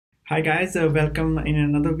Hi guys, welcome in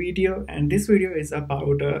another video, and this video is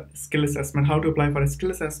about skill assessment, how to apply for a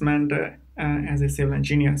skill assessment as a civil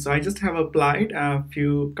engineer. So I just have applied a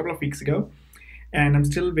couple of weeks ago, and I'm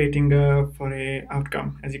still waiting for a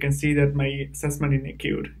outcome. As you can see that my assessment is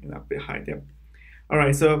queued up high there. All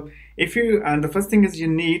right, so if you and the first thing is you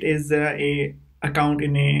need is a account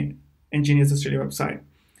in a Engineers Australia website.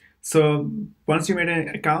 So once you made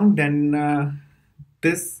an account, then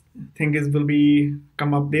this thing is will be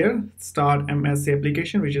come up there, start MSc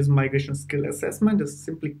application, which is migration skill assessment. Just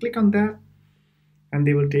simply click on that and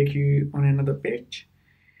they will take you on another page.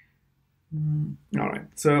 All right,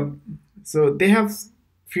 so they have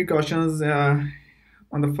few questions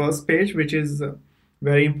on the first page, which is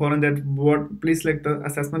very important. That what please select the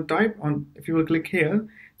assessment type. On if you will click here,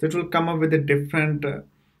 so it will come up with the different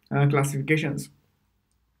classifications.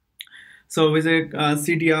 So with a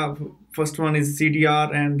CDR, first one is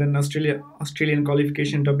CDR, and then Australian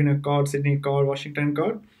Qualification, Dublin Accord, Sydney Accord, Washington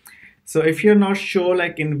Accord. So if you're not sure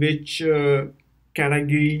like in which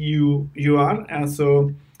category you are,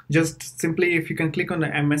 so just simply if you can click on the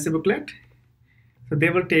MSc booklet, so they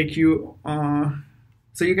will take you.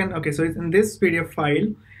 So you can so in this PDF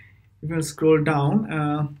file, if you scroll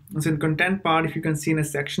down, so in content part, if you can see in a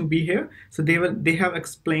section B here, so they have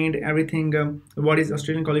explained everything, what is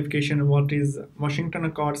Australian Qualification, what is Washington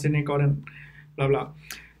Accord, Sydney Accord, and blah blah.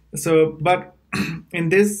 So but in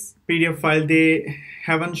this PDF file they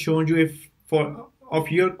haven't shown you if of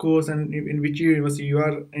your course and in which university you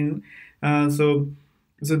are in. So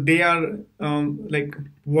they are like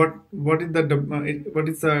what is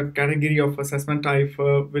the category of assessment type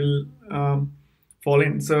will fall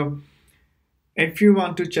in. So if you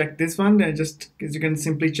want to check this one, then you can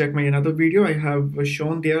simply check my another video. I have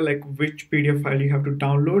shown there like which PDF file you have to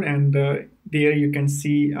download, and there you can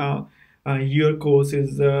see your course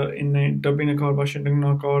is in a Dublin Accord, Washington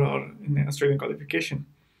Accord, or in an Australian Qualification.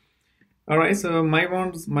 All right, so my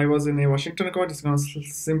was in a Washington Accord. Just gonna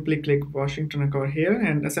simply click Washington Accord here,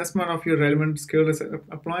 and assessment of your relevant skill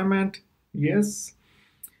employment, yes.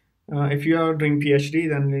 If you are doing PhD,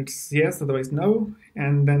 then it's yes, otherwise no.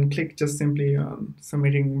 And then click just simply on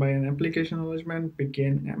submitting by an application acknowledgement,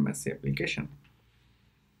 begin MSc application.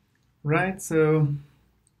 Right, so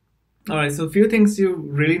all right, so a few things you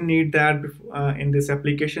really need that in this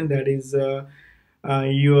application, that is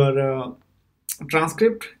your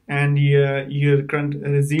transcript and your current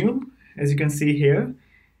resume, as you can see here.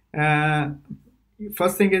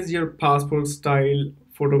 First thing is your passport style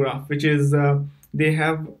photograph, which is they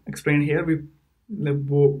have explained here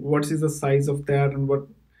what is the size of that, and what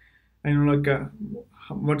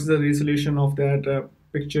what is the resolution of that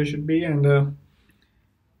picture should be. And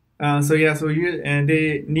so yeah, so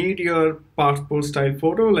they need your passport style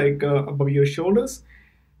photo like above your shoulders.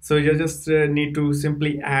 So you just need to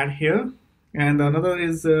simply add here. And another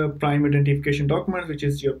is prime identification document, which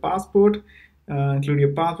is your passport. Include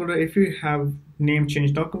your passport. If you have name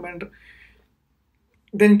change document,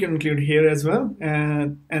 then you can include here as well.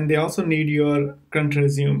 And they also need your current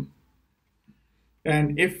resume.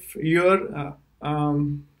 And if your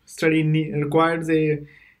study requires a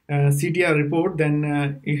CDR report,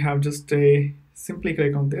 then you have just simply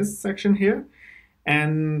click on this section here,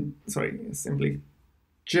 and simply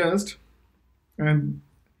just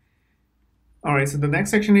all right. So the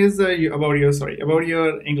next section is about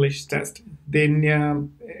your English test. Then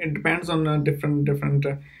it depends on different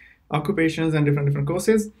occupations and different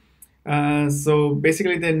courses. So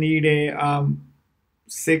basically, they need a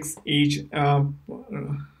 6 each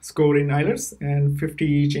score in IELTS and 50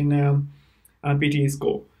 each in PTE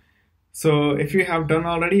score. So if you have done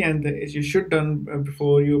already, and you should done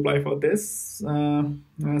before you apply for this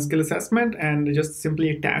skill assessment, and just simply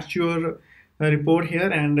attach your report here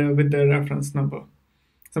and with the reference number.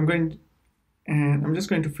 So I'm just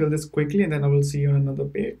going to fill this quickly, and then I will see you on another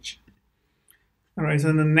page. All right,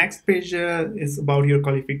 so the next page is about your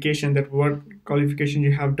qualification, that what qualification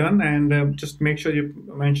you have done, and just make sure you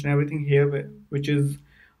mention everything here, which is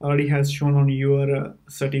already has shown on your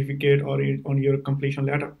certificate or on your completion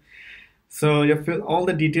letter. So you fill all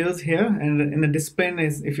the details here, and in the discipline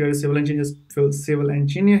is, if you're a civil engineer, just fill civil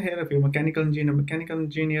engineer here. If you're a mechanical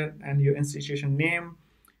engineer, and your institution name,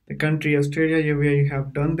 the country Australia where you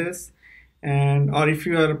have done this, and or if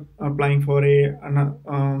you are applying for a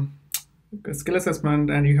skill assessment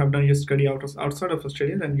and you have done your study outside of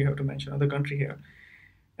Australia, then you have to mention other country here.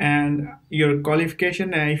 And your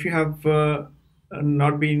qualification, if you have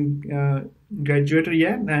not been graduated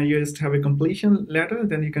yet, and you just have a completion letter,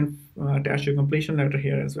 then you can attach your completion letter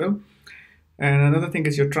here as well. And another thing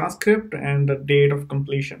is your transcript and the date of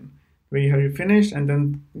completion, where you have you finished, and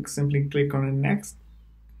then simply click on next.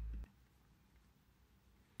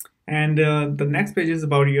 And the next page is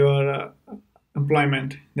about your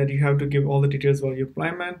employment, that you have to give all the details about your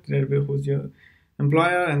employment, who's your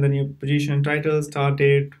employer, and then your position, title, start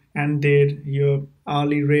date, end date, your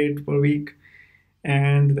hourly rate per week,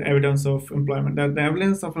 and the evidence of employment. That the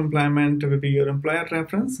evidence of employment will be your employer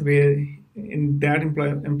reference, where in that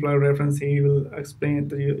employer reference he will explain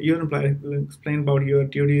your employer will explain about your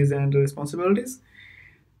duties and responsibilities.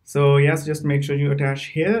 So yes, just make sure you attach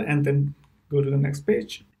here and then go to the next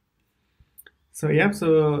page. So yeah,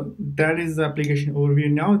 so that is the application overview.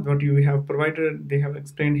 Now what you have provided, they have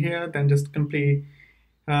explained here. Then just simply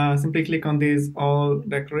click on these all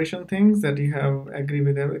declaration things that you have agree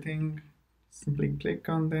with everything. Simply click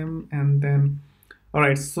on them, and then all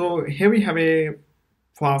right, so here we have a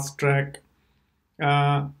fast track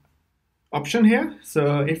option here.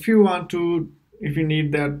 So if you if you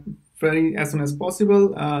need that very as soon as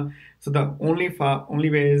possible, so the only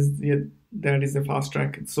way is that is a fast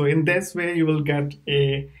track. So in this way you will get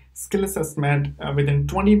a skill assessment within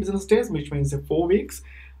 20 business days, which means 4 weeks.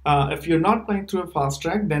 If you're not applying through a fast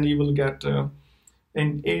track, then you will get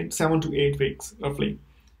in 7 to 8 weeks roughly.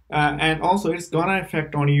 And also it's gonna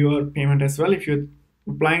affect on your payment as well. If you're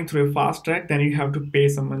applying through a fast track, then you have to pay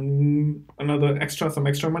some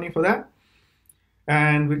extra money for that.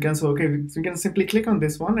 And we can we can simply click on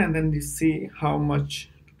this one, and then you see how much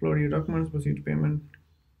to upload your documents, proceed to payment.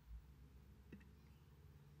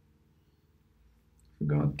 We're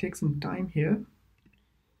gonna take some time here.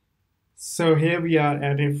 So here we are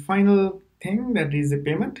at a final thing, that is a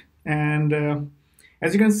payment. And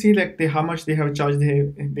as you can see, like how much they have charged,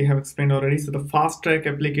 they have explained already. So the fast track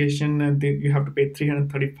application, you have to pay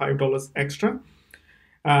 $335 extra.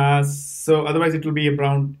 So otherwise it will be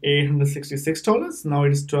around $866. Now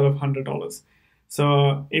it is $1,200.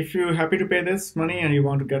 So if you're happy to pay this money and you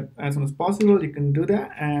want to get as soon as possible, you can do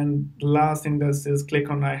that. And the last thing that is click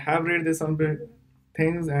on I have read this on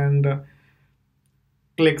things, and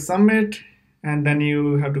click submit, and then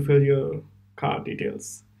you have to fill your card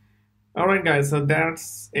details. All right guys, so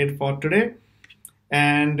that's it for today.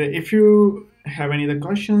 And if you have any other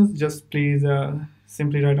questions, just please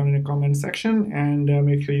simply write down in the comment section, and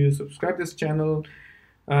make sure you subscribe this channel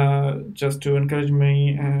just to encourage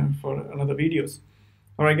me for another videos.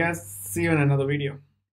 All right guys, see you in another video.